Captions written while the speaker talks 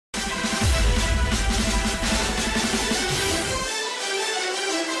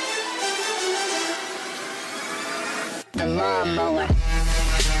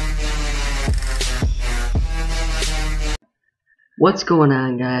What's going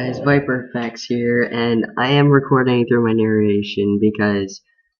on, guys? ViperFX here, and I am recording through my narration because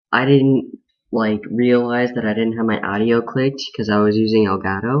I didn't realize that I didn't have my audio clicked because I was using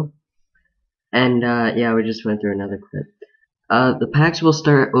Elgato. And yeah, we just went through another clip. The packs will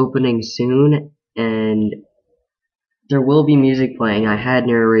start opening soon, and there will be music playing. I had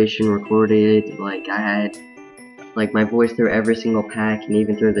narration recorded, I had my voice through every single pack and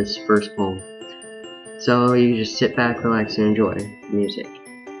even through this first poll. So you just sit back, relax, and enjoy the music.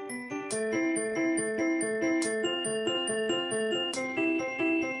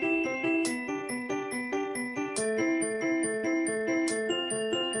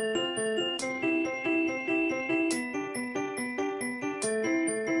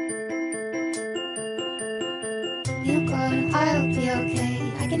 You go, I'll be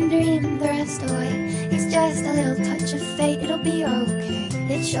okay. I can dream the rest away. It's just a little touch of fate, it'll be okay.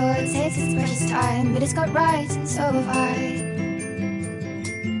 It sure takes its precious time, but it's got rights and so have I.